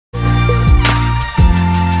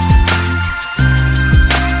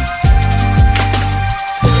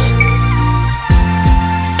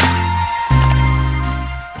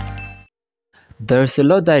There's a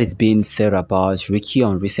lot that is being said about Ricky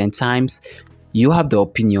on recent times. You have the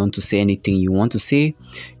opinion to say anything you want to say.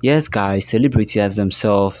 Yes, guys, celebrities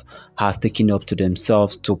themselves have taken up to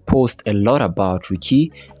themselves to post a lot about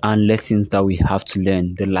Ricky and lessons that we have to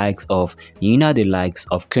learn. The likes of Nina, the likes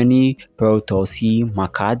of Kenny, Perotosi,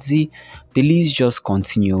 Makadzi. The list just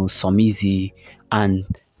continues, some easy, and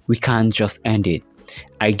we can't just end it.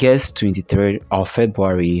 I guess 23rd of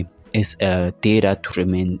February is a day that will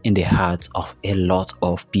remain in the hearts of a lot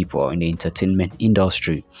of people in the entertainment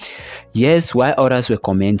industry. Yes, while others were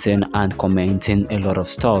commenting a lot of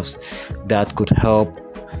stuff that could help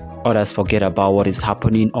others forget about what is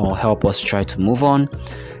happening or help us try to move on,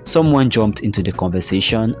 someone jumped into the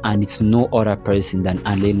conversation, and it's no other person than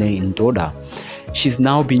Anele Mdoda. She's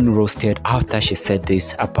now been roasted after she said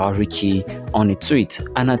this about Ricky on a tweet,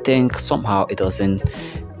 and I think somehow it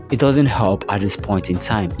doesn't help at this point in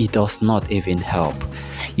time. It does not even help.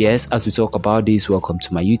 Yes, as we talk about this, welcome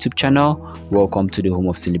to my YouTube channel. Welcome to the home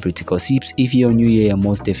of celebrity gossips. If you're new here, you're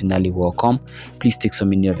most definitely welcome. Please take some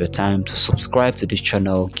minute of your time to subscribe to this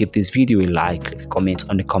channel, give this video a like, comment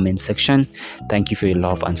on the comment section. Thank you for your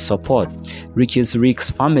love and support. Riky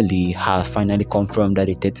Rick's family have finally confirmed that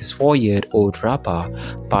a 34-year-old rapper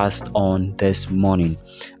passed on this morning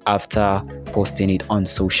after posting it on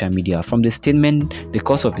social media. From the statement, the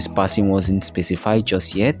cause of his passing wasn't specified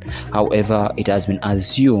just yet. However, it has been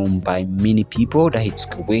assumed by many people that he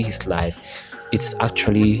took away his life. It's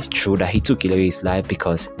actually true that he took away his life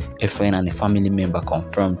because a friend and a family member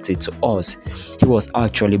confirmed it to us. He was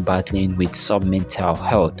actually battling with some mental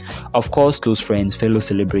health. Of course, close friends, fellow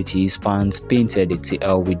celebrities, fans painted the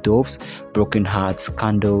TL with doves, broken hearts,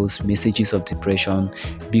 candles, messages of depression,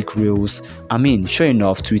 big reels. Sure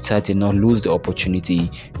enough, Twitter did not lose the opportunity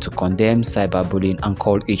to condemn cyberbullying and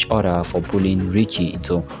call each other for bullying Ricky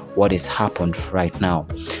into what has happened right now.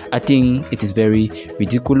 I think it is very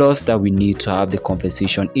ridiculous that we need to have the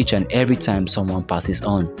conversation each and every time someone passes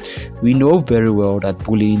on. We know very well that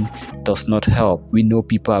bullying does not help. We know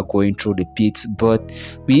people are going through the pits, but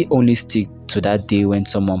we only stick to that day when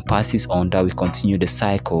someone passes on that we continue the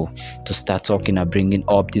cycle to start talking and bringing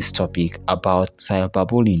up this topic about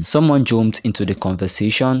cyberbullying. Someone jumped into the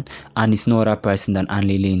conversation, and it's no other person than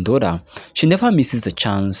Anele Mdoda. She never misses the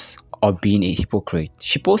chance of being a hypocrite.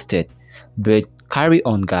 She posted, "But carry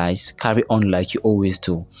on, guys, carry on like you always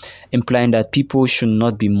do," implying that people should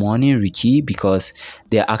not be mourning Ricky because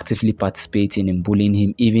they are actively participating in bullying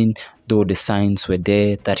him, even though the signs were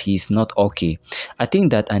there that he is not okay. I think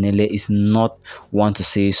that Anele is not one to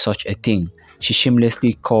say such a thing. She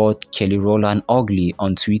shamelessly called Kelly Rowland ugly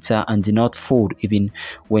on Twitter and did not fold even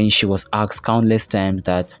when she was asked countless times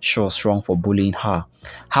that she was wrong for bullying her.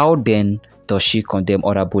 How then does she condemn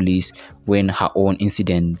other bullies when her own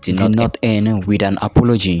incident did not end with an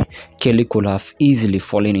apology? Kelly could have easily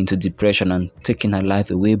fallen into depression and taken her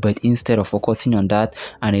life away, but instead of focusing on that,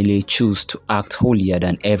 Anele chose to act holier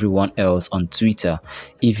than everyone else on Twitter,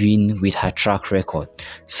 even with her track record.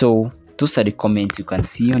 So those are the comments you can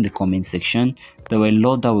see on the comment section. There were a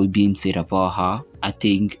lot that were being said about her. I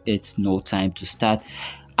think it's no time to start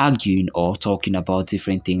arguing or talking about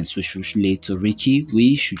different things which relate to Ricky.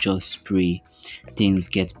 We should just pray things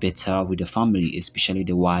get better with the family, especially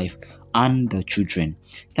the wife and the children.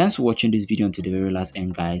 Thanks for watching this video until the very last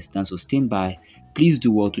end, guys. Thanks for staying by. Please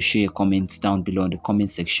do well to share your comments down below in the comment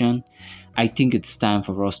section. I think it's time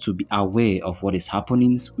for us to be aware of what is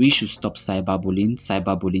happening. We should stop cyberbullying.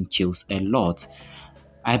 Cyberbullying kills a lot.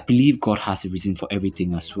 I believe God has a reason for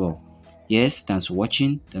everything as well. Yes, thanks for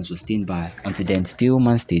watching. Thanks for staying by. Until then, stay home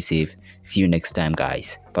and stay safe. See you next time,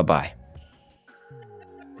 guys. Bye-bye.